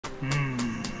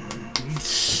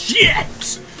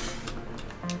Shit!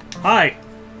 Hi.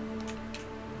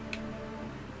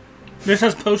 This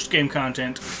has post-game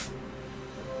content.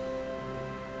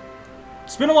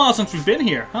 It's been a while since we've been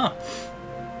here, huh?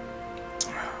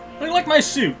 I like my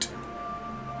suit.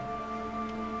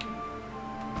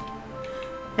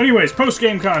 Anyways,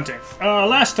 post-game content.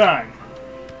 Last time,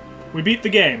 we beat the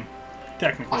game,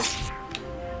 technically.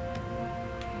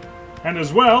 And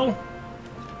as well,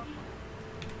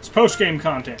 it's post-game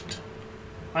content.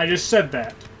 I just said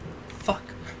that. Fuck.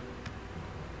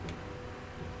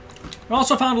 We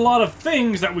also found a lot of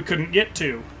things that we couldn't get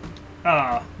to,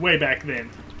 way back then.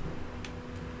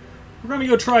 We're gonna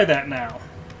go try that now.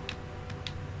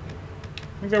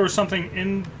 I think there was something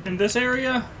in this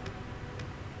area.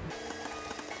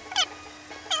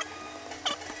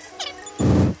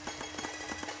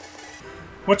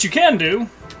 What you can do,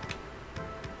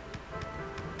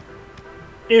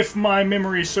 if my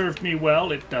memory served me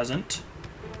well, it doesn't.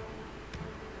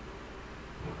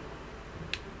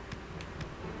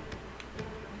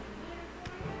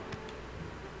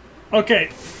 Okay,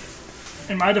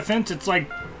 in my defense, it's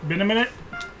like been a minute.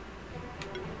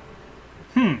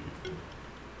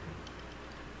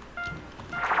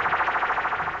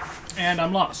 And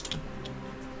I'm lost.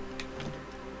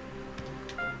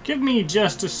 Give me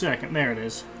just a second. There it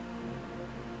is.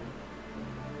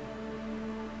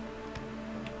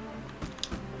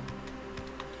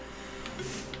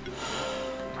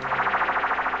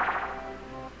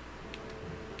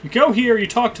 You go here, you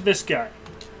talk to this guy.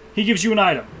 He gives you an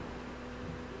item.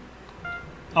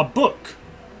 A book.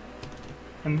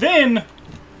 And then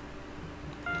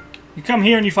you come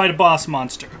here and you fight a boss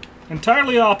monster.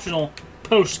 Entirely optional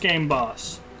post-game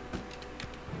boss.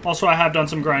 Also, I have done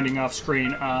some grinding off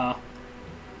screen, and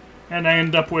I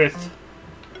end up with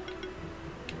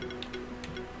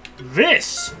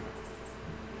this.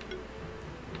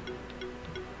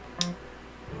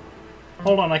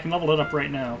 Hold on, I can level it up right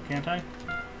now, can't I?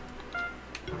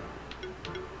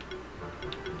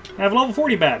 I have a level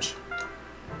 40 badge.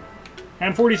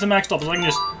 And 40 some max levels, so I can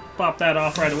just pop that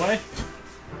off right away.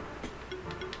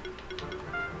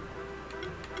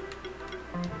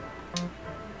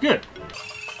 Good.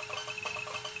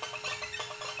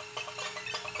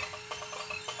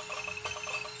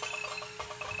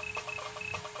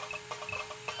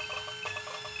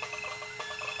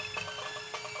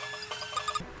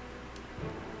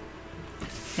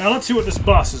 Now let's see what this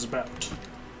boss is about.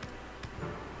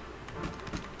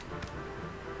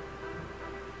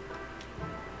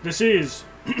 This is...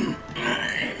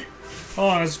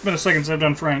 Oh, it's been a second since I've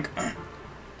done Frank.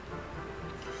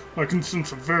 I can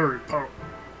sense a very powerful...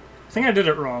 I think I did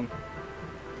it wrong.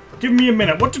 Give me a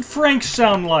minute. What did Frank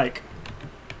sound like?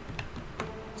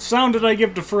 What sound did I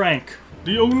give to Frank?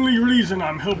 The only reason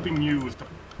I'm helping you is...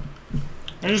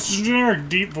 And it's a generic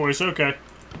deep voice, okay.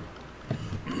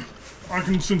 I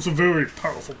can sense a very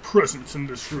powerful presence in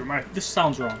this room. This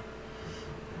sounds wrong.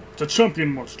 It's a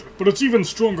champion monster, but it's even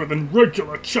stronger than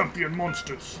regular champion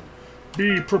monsters.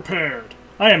 Be prepared.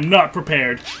 I am not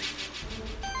prepared.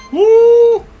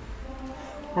 Woo!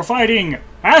 We're fighting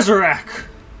Azarak,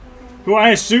 who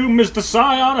I assume is the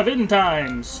scion of end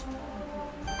times.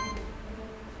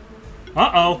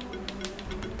 Uh-oh.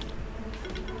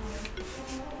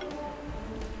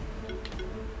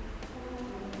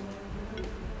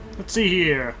 Let's see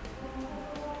here.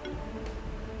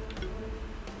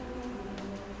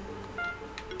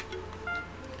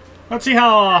 Let's see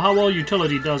how well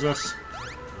utility does us.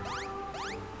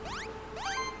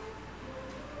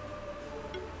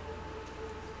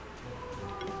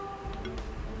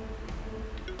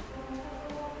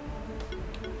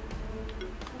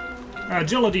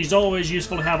 Agility is always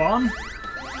useful to have on.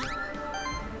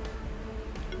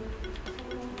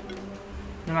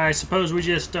 And I suppose we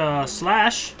just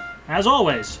slash, as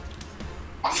always.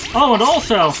 Oh, and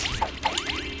also,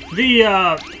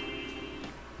 the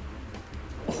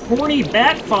horny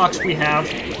bat fox we have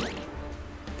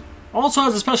also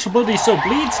has a special ability so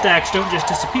bleed stacks don't just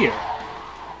disappear.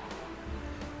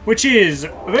 Which is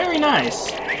very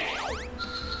nice.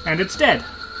 And it's dead.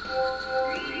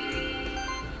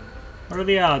 What are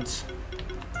the odds?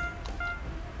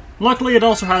 Luckily, it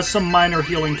also has some minor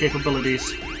healing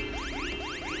capabilities.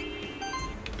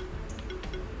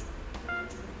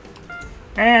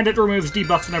 And it removes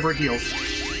debuffs whenever it heals.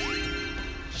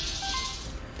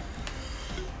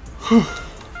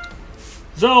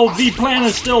 So, the plan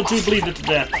is still to bleed it to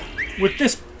death with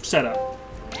this setup.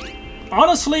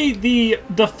 Honestly, the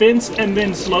defense and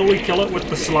then slowly kill it with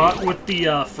the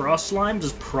frost slimes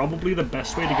is probably the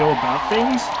best way to go about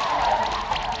things.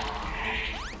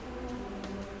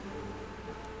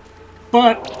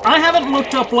 But I haven't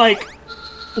looked up, like,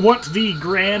 what the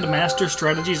grand master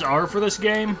strategies are for this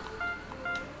game.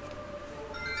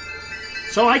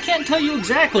 So I can't tell you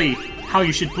exactly how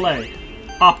you should play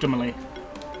optimally.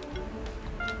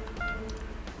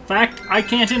 In fact, I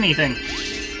can't anything.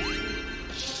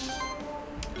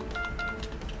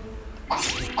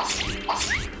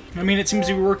 I mean, it seems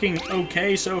to be working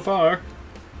okay so far.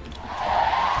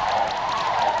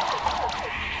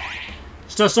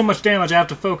 This does so much damage I have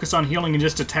to focus on healing and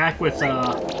just attack with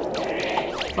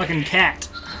fucking cat.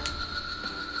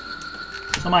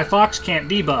 So my fox can't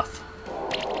debuff.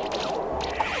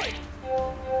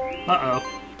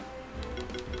 Uh-oh.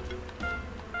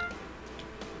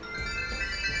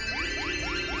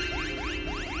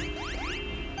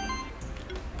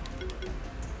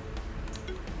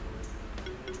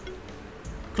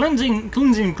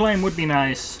 Cleansing Flame would be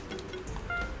nice.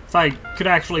 If I could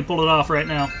actually pull it off right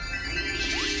now.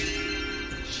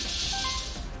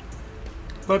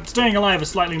 But staying alive is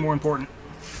slightly more important.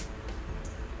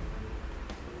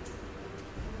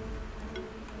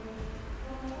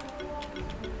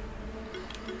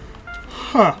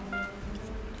 Huh.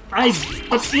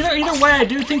 But either way, I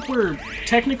do think we're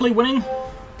technically winning.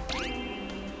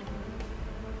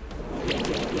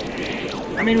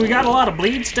 I mean, we got a lot of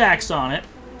bleed stacks on it.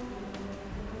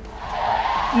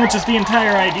 Which is the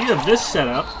entire idea of this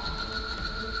setup.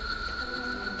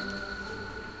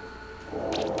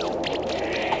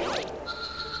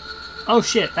 Oh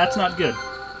shit, that's not good.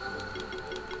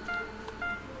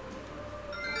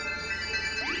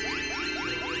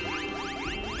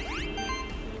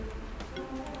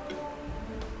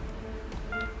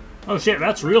 Oh shit,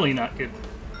 that's really not good.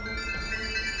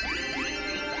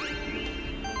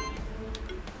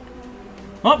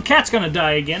 Oh, Cat's gonna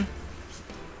die again.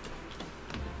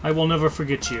 I will never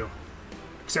forget you.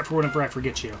 Except for whenever I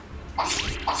forget you.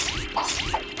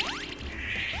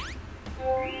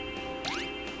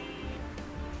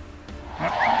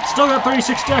 Yep. Still got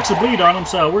 36 stacks of bleed on him,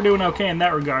 so we're doing okay in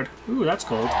that regard. Ooh, that's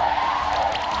cold.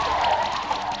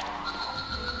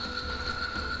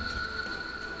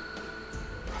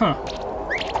 Huh.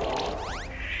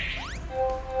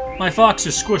 My fox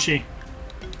is squishy.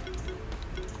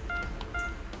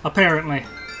 Apparently.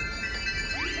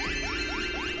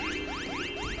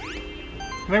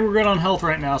 I think we're good on health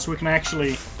right now, so we can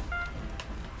actually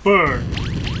burn.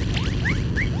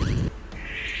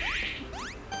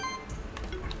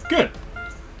 Good.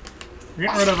 We're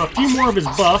getting rid of a few more of his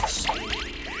buffs.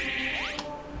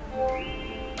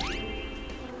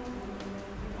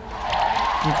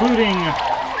 Including...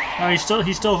 Oh,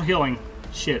 he's still healing.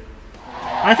 Shit.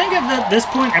 I think at this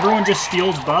point everyone just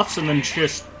steals buffs and then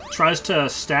just tries to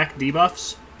stack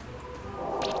debuffs.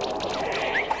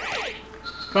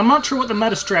 But I'm not sure what the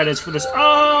meta strat is for this.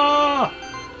 Ah!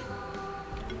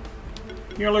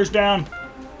 Healer's down.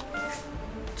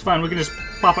 It's fine, we can just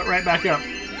pop it right back up.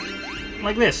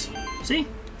 Like this. See?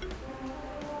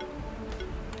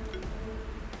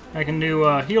 I can do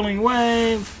a healing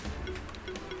wave.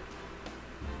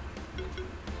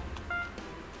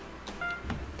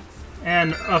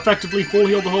 And effectively full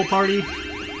heal the whole party.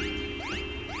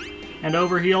 And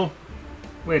overheal,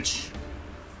 which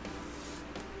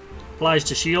applies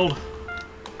to shield.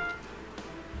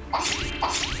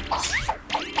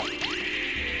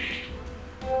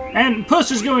 And Puss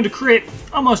is going to crit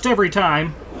almost every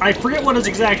time. I forget what his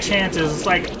exact chance is. It's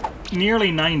like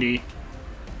nearly 90.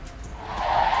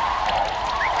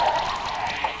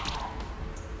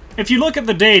 If you look at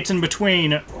the dates in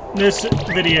between this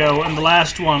video and the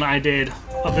last one I did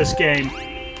of this game,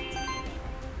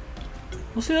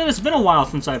 we'll see that it's been a while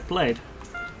since I've played.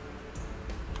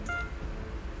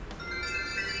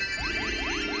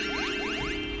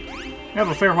 We have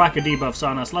a fair whack of debuffs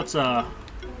on us. Let's,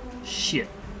 shit.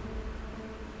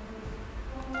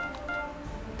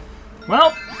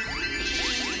 Well,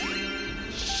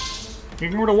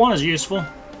 getting rid of one is useful.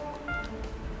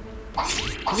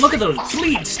 Look at those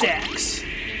bleed stacks!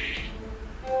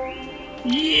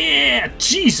 Yeah!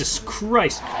 Jesus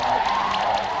Christ!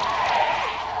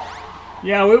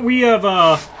 Yeah, we have,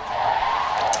 I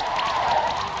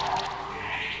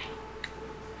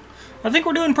think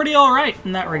we're doing pretty alright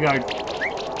in that regard.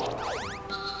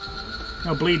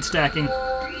 No bleed stacking.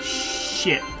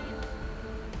 Shit.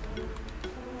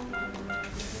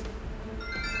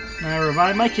 I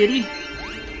revive my kitty,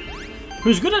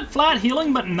 who's good at flat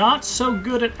healing, but not so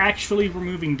good at actually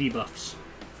removing debuffs.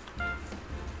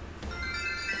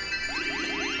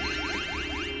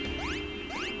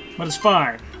 But it's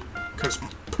fine, because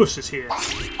Puss is here.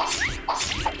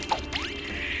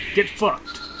 Get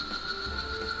fucked,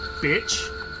 bitch.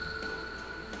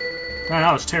 Oh,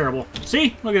 that was terrible.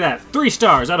 See? Look at that. 3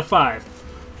 stars out of 5.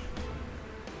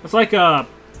 It's like a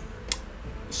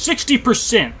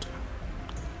 60%.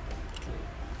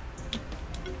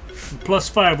 Plus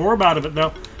 5 orb out of it,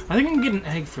 though. I think I can get an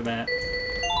egg for that.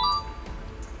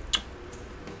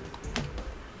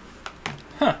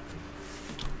 Huh.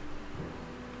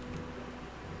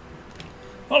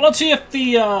 Well, let's see if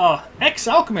the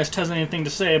ex-alchemist has anything to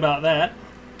say about that.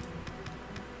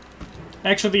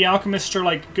 Actually, the alchemists are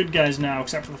like good guys now,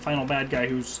 except for the final bad guy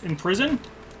who's in prison.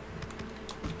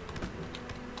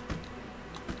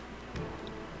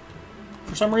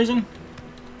 For some reason.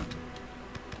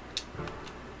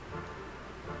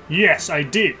 Yes, I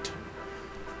did.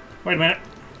 Wait a minute.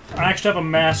 I actually have a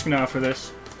mask now for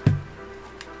this.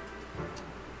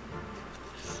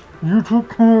 You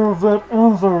took care of that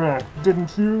Azarak,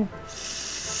 didn't you?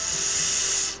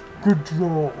 Good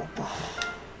job.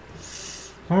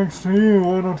 Thanks to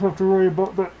you, I don't have to worry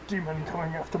about that demon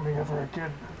coming after me ever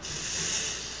again.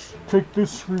 Take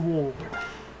this reward.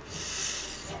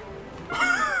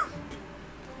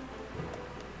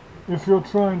 If you're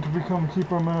trying to become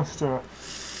Keeper Master,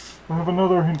 I have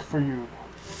another hint for you.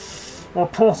 A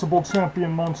possible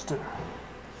champion monster.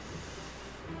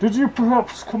 Did you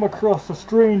perhaps come across a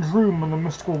strange room in the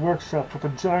mystical workshop with a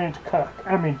giant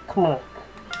clock?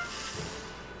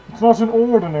 It's not an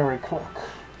ordinary clock.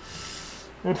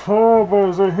 It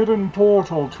harbors a hidden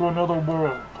portal to another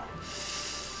world.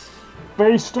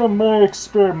 Based on my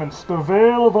experiments, the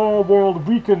veil of our world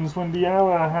weakens when the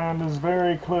hour hand is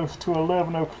very close to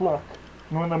 11 o'clock,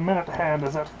 and when the minute hand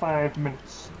is at 5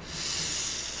 minutes.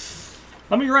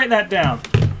 Let me write that down.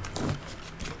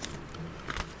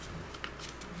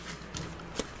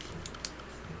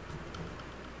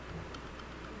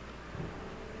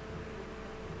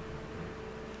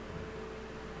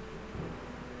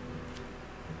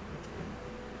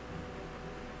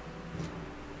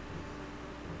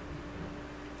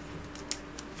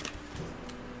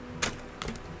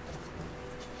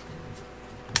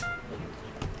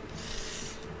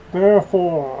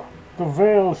 Therefore, the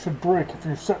veil should break if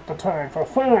you set the time for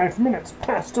 5 minutes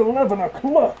past 11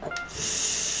 o'clock.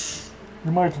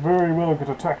 You might very well get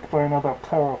attacked by another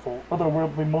powerful,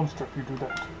 otherworldly monster if you do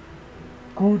that.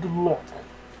 Good luck.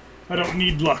 I don't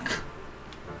need luck.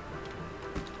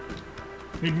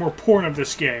 I need more porn of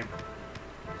this game.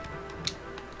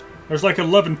 There's like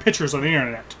 11 pictures on the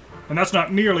internet, and that's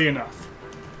not nearly enough.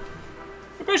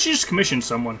 I bet you just commissioned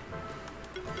someone.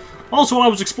 Also, while I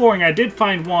was exploring, I did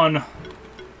find one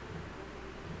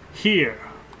here,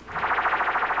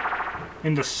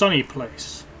 in the sunny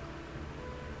place.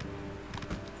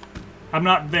 I'm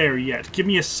not there yet. Give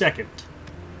me a second.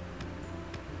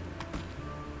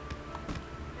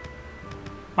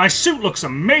 My suit looks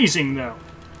amazing, though.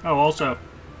 Oh, also,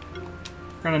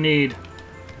 gonna need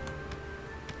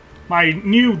my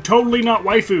new totally not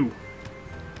waifu.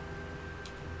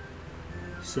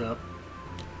 Sup?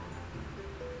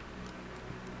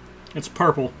 It's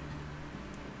purple.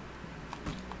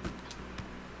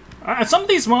 Some of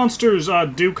these monsters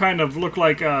do kind of look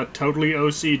like totally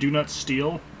OC Do Not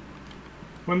Steal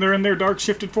when they're in their dark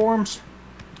shifted forms.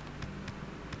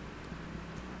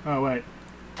 Oh, wait.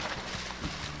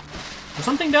 There's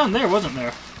something down there, wasn't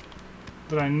there?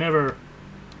 That I never...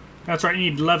 That's right,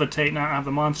 you need levitate, not have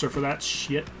the monster for that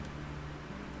shit.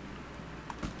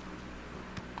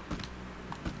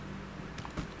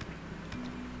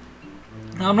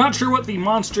 I'm not sure what the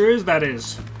monster is that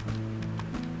is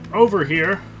over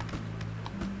here.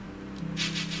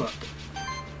 Fuck.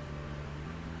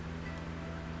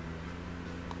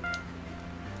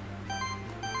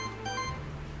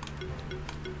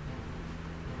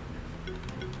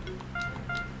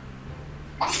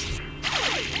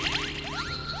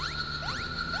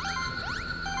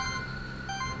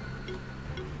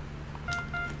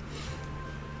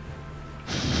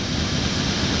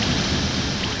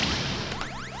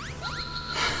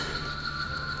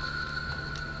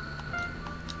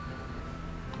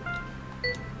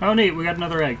 Oh neat, we got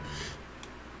another egg.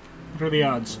 What are the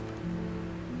odds?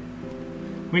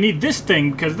 We need this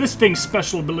thing, because this thing's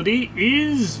special ability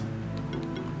is...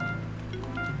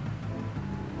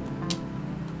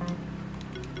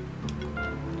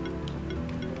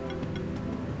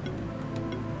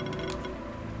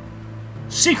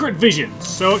 Secret Visions,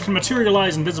 so it can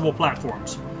materialize invisible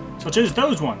platforms, such as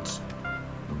those ones.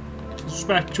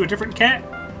 Respect to a different cat?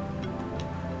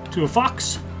 To a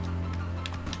fox?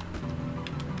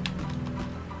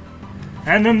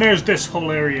 And then there's this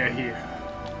whole area here.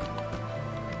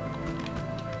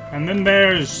 And then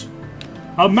there's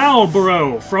a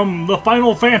Malboro from the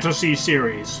Final Fantasy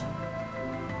series.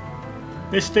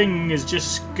 This thing is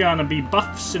just gonna be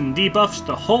buffs and debuffs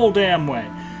the whole damn way.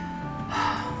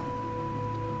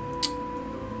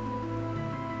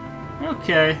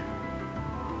 Okay.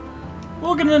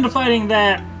 We'll get into fighting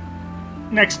that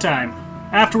next time,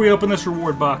 after we open this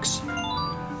reward box.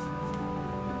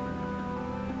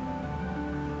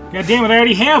 God damn it, I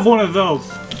already have one of those.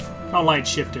 I'll light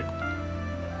shift it.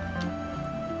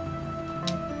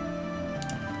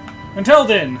 Until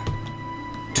then,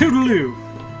 toodaloo,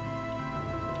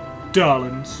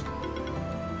 darlings.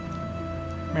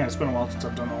 Man, it's been a while since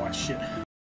I've done all that shit.